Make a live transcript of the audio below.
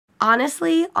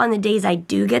honestly, on the days I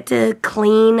do get to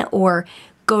clean or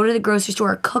go to the grocery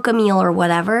store or cook a meal or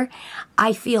whatever,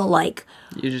 I feel like...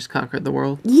 You just conquered the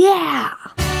world? Yeah!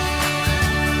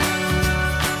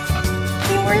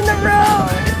 We're in the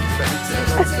road!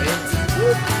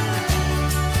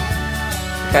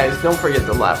 Guys, don't forget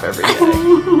to laugh every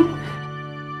day.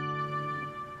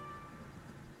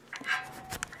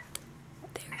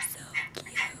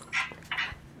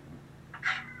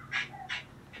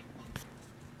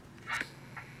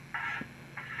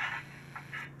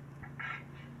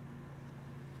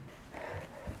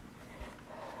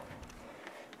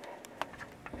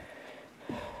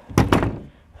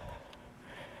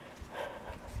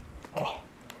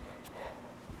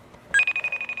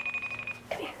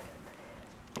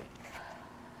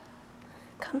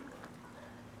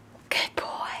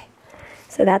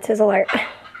 So that's his alert.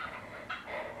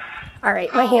 All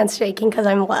right, my hand's shaking because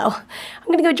I'm low. I'm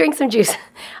gonna go drink some juice.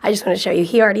 I just want to show you,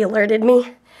 he already alerted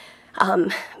me.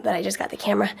 But I just got the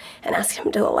camera and asked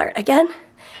him to alert again.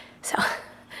 So,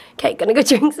 okay, gonna go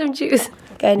drink some juice.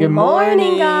 Good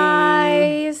morning,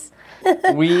 guys.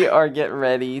 We are getting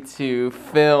ready to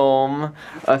film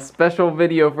a special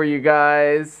video for you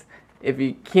guys. If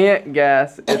you can't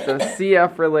guess, it's a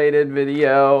CF related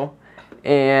video,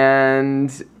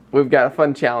 and we've got a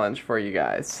fun challenge for you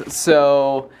guys.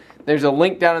 So there's a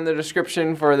link down in the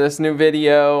description for this new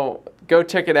video. Go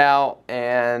check it out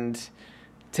and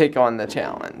take on the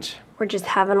challenge. We're just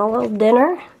having a little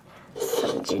dinner,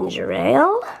 some ginger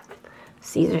ale,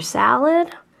 Caesar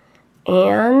salad,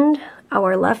 and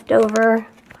our leftover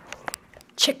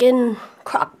chicken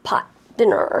crock pot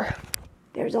dinner.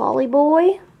 There's Ollie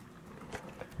boy.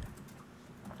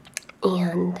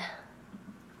 And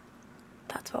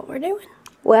that's what we're doing.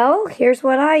 Well, here's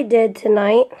what I did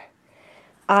tonight.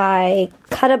 I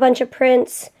cut a bunch of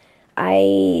prints.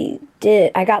 I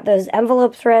got those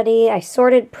envelopes ready. I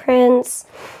sorted prints.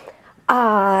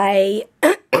 What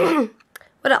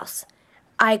else?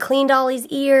 I cleaned Ollie's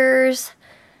ears.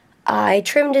 I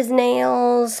trimmed his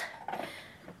nails.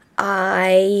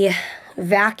 I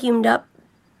vacuumed up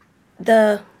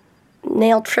the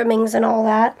nail trimmings and all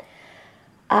that.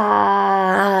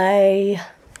 I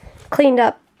cleaned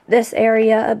up this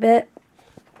area a bit,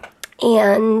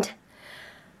 and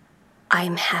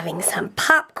I'm having some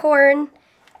popcorn,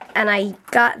 and I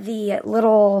got the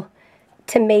little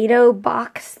tomato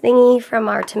box thingy from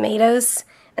our tomatoes,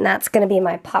 and that's going to be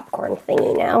my popcorn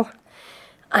thingy now.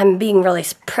 I'm being really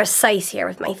precise here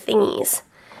with my thingies.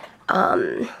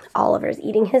 Oliver's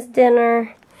eating his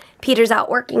dinner. Peter's out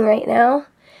working right now,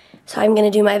 so I'm going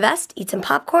to do my best, eat some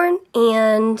popcorn,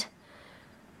 and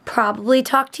probably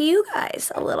talk to you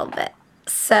guys a little bit.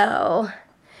 So,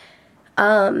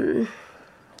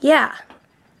 yeah,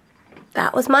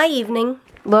 that was my evening.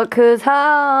 Look who's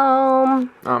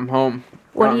home. I'm home.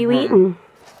 What are you eating?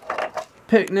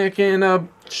 Picnic in a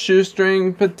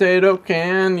shoestring potato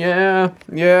can. Yeah.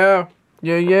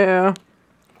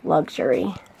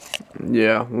 Luxury.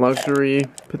 Yeah, luxury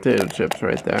potato chips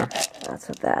right there. That's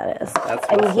what that is. That's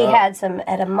and he had some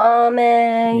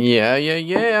edamame.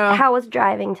 Yeah. How was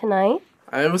driving tonight?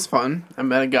 It was fun. I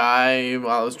met a guy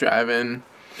while I was driving.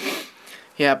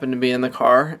 He happened to be in the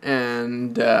car,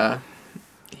 and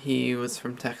he was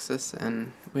from Texas,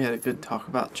 and we had a good talk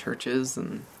about churches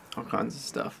and all kinds of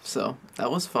stuff. So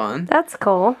that was fun. That's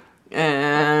cool.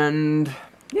 And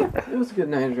yeah, it was a good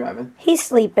night of driving. He's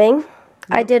sleeping. Yep.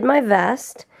 I did my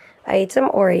vest. I ate some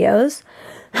Oreos.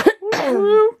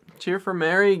 Cheer for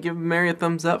Mary. Give Mary a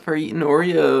thumbs up for eating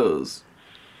Oreos.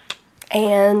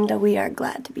 And we are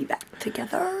glad to be back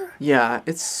together. Yeah,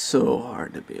 it's so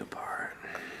hard to be apart.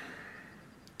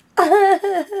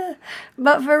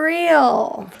 But for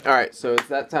real. Alright, so it's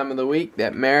that time of the week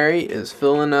that Mary is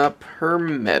filling up her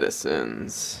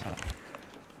medicines.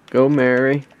 Go,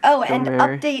 Mary. Oh, Go, and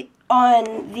Mary. Update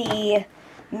on the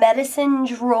Medicine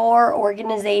Drawer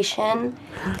organization.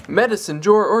 Medicine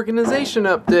Drawer organization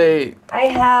update. I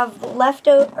have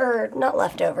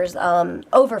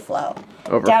overflow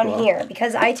down here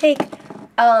because I take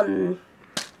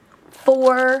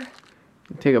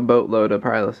Take a boatload of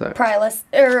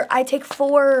Prilosec. I take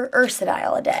 4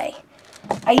 Ursidile a day.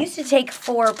 I used to take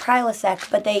 4 Prilosec,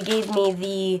 but they gave me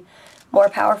the more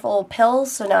powerful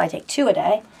pills, so now I take 2 a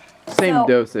day. Same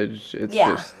dosage, it's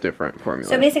just different formula.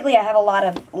 So basically I have a lot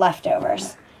of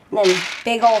leftovers. And then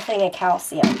big old thing of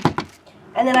calcium.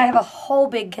 And then I have a whole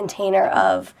big container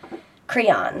of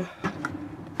Creon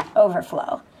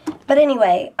overflow. But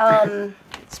anyway,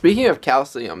 Speaking of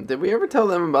calcium, did we ever tell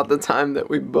them about the time that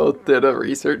we both did a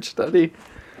research study?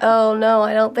 Oh no,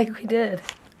 I don't think we did.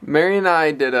 Mary and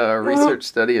I did a research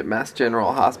study at Mass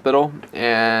General Hospital,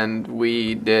 and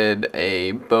we did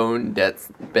a bone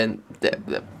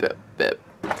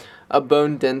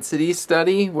density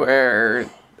study where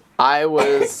I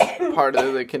was part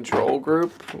of the control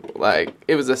group. Like,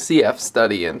 it was a CF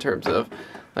study in terms of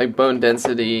like bone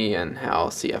density and how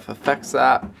CF affects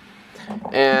that.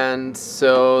 And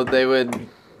so they would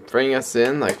bring us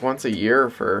in like once a year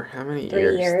for how many years?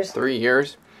 3 years. 3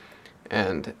 years.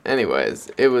 And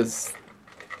anyways, it was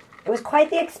quite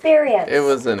the experience. It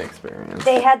was an experience.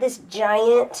 They had this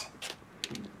giant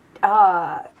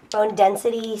bone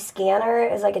density scanner.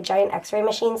 It was like a giant x-ray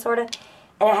machine, sort of.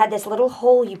 And it had this little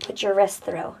hole you put your wrist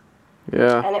through.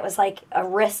 Yeah. And it was like a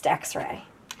wrist x-ray.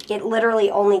 It literally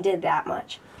only did that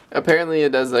much. Apparently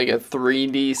it does like a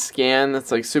 3D scan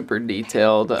that's like super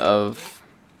detailed of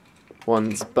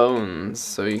one's bones,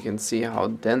 so you can see how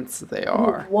dense they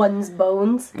are. One's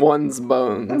bones? One's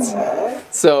bones.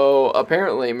 So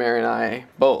apparently Mary and I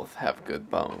both have good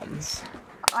bones.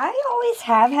 I always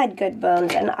have had good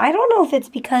bones, and I don't know if it's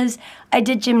because I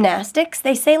did gymnastics.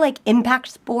 They say like impact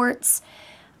sports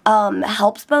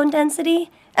helps bone density,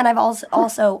 and I've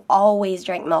also always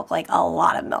drank milk, like a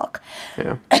lot of milk.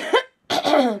 Yeah.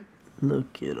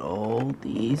 Look at all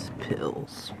these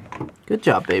pills. Good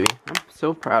job, baby. I'm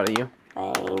so proud of you.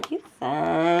 Thank you,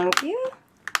 thank you.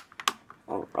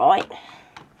 All right.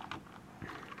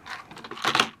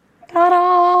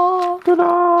 Ta-da!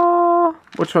 Ta-da!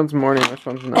 Which one's morning, which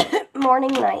one's night?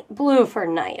 Morning, night. Blue for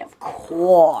night, of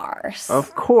course.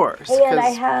 Of course. And I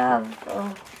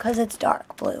have, because it's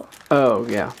dark blue. Oh,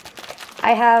 yeah.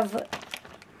 I have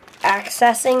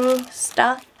accessing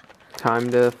stuff.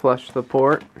 Time to flush the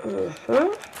port.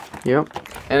 Mm-hmm. Yep.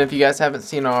 And if you guys haven't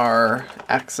seen our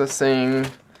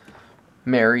accessing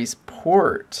Mary's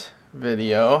port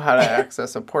video, how to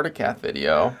access a portacath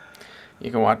video,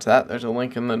 you can watch that. There's a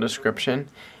link in the description.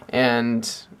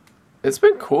 And it's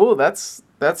been cool. That's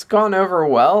gone over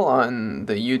well on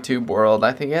the YouTube world.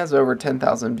 I think it has over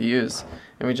 10,000 views.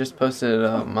 And we just posted it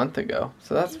a month ago.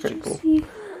 So that's pretty cool.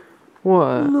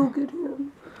 What? Look at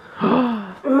him.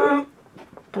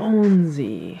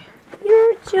 Bonesy.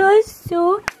 You're just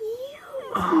so cute.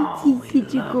 Oh, we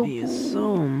love you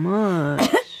so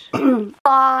much.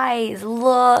 Guys,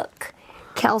 look.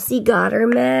 Kelsey got her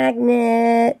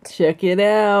magnet. Check it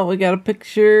out. We got a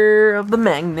picture of the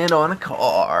magnet on a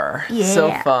car. Yeah.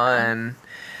 So fun.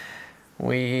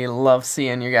 We love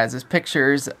seeing your guys'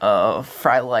 pictures of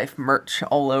Fry Life merch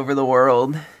all over the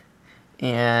world.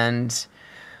 And,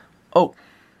 oh,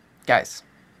 guys.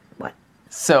 What?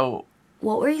 So.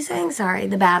 What were you saying? Sorry,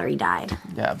 the battery died.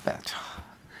 Yeah, I bet.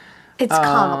 It's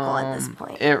comical at this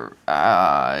point.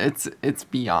 It's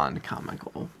beyond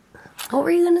comical. What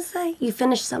were you going to say? You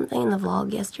finished something in the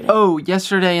vlog yesterday. Oh,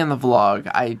 yesterday in the vlog,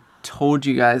 I told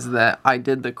you guys that I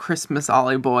did the Christmas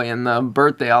Ollie Boy and the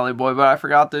birthday Ollie Boy, but I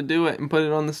forgot to do it and put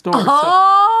it on the store.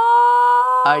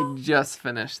 Oh! So I just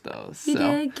finished those. You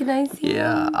did? Can I see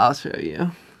Yeah, them? I'll show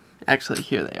you. Actually,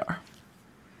 here they are.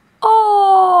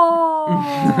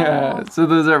 Oh! So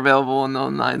those are available in the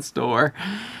online store.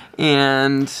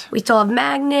 And we still have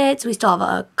magnets. We still have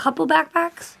a couple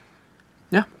backpacks.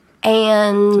 yeah.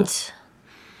 And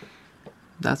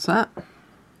that's that.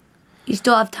 You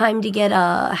still have time to get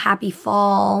a happy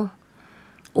fall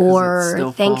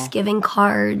or Thanksgiving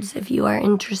cards if you are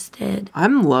interested.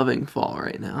 I'm loving fall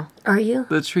right now. Are you?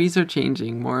 The trees are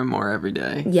changing more and more every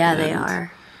day. Yeah, they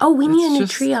are. Oh, we need a new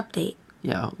tree update.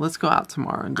 Yeah, let's go out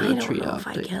tomorrow and do a tree update. I don't know if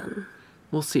I can.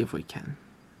 We'll see if we can.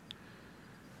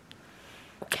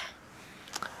 Okay.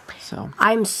 So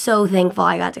I'm so thankful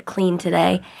I got to clean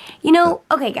today. You know,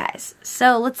 okay guys,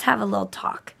 so let's have a little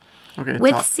talk. Okay,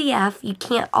 with CF, you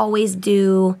can't always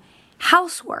do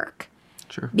housework.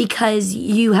 Sure. Because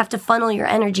you have to funnel your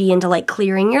energy into like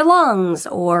clearing your lungs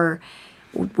or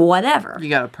whatever. You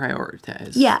gotta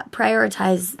prioritize. Yeah,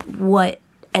 prioritize what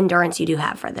endurance you do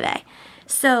have for the day.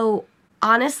 So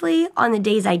honestly, on the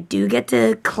days I do get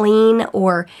to clean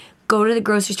or go to the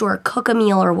grocery store or cook a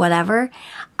meal or whatever,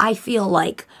 I feel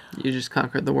like you just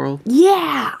conquered the world.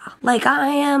 Yeah, like I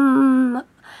am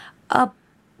a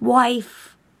wife.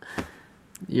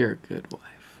 You're a good wife.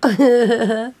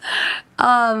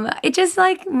 It just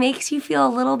like makes you feel a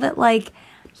little bit like,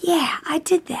 yeah, I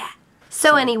did that.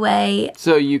 So anyway.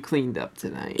 So you cleaned up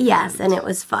tonight. Yes, and it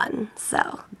was fun.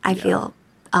 So I feel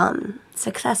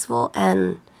successful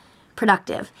and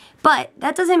productive. But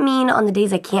that doesn't mean on the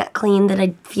days I can't clean that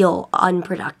I feel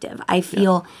unproductive. I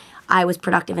feel I was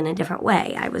productive in a different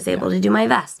way. I was able to do my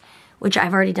vest, which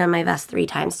I've already done my vest 3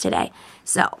 times today.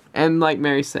 So. And like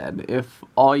Mary said, if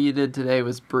all you did today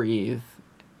was breathe,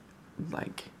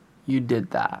 like you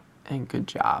did that. and good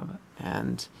job.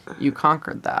 And you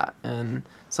conquered that. And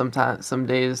sometimes, some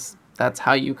days, that's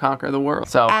how you conquer the world.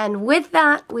 So. And with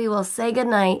that, we will say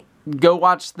goodnight. Go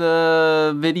watch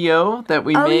the video that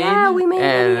we made. Oh yeah, we made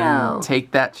a video. And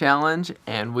take that challenge,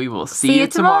 and we will see you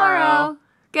tomorrow.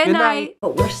 Good night.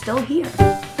 But we're still here.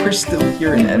 We're still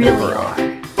here in Edinburgh. Really are.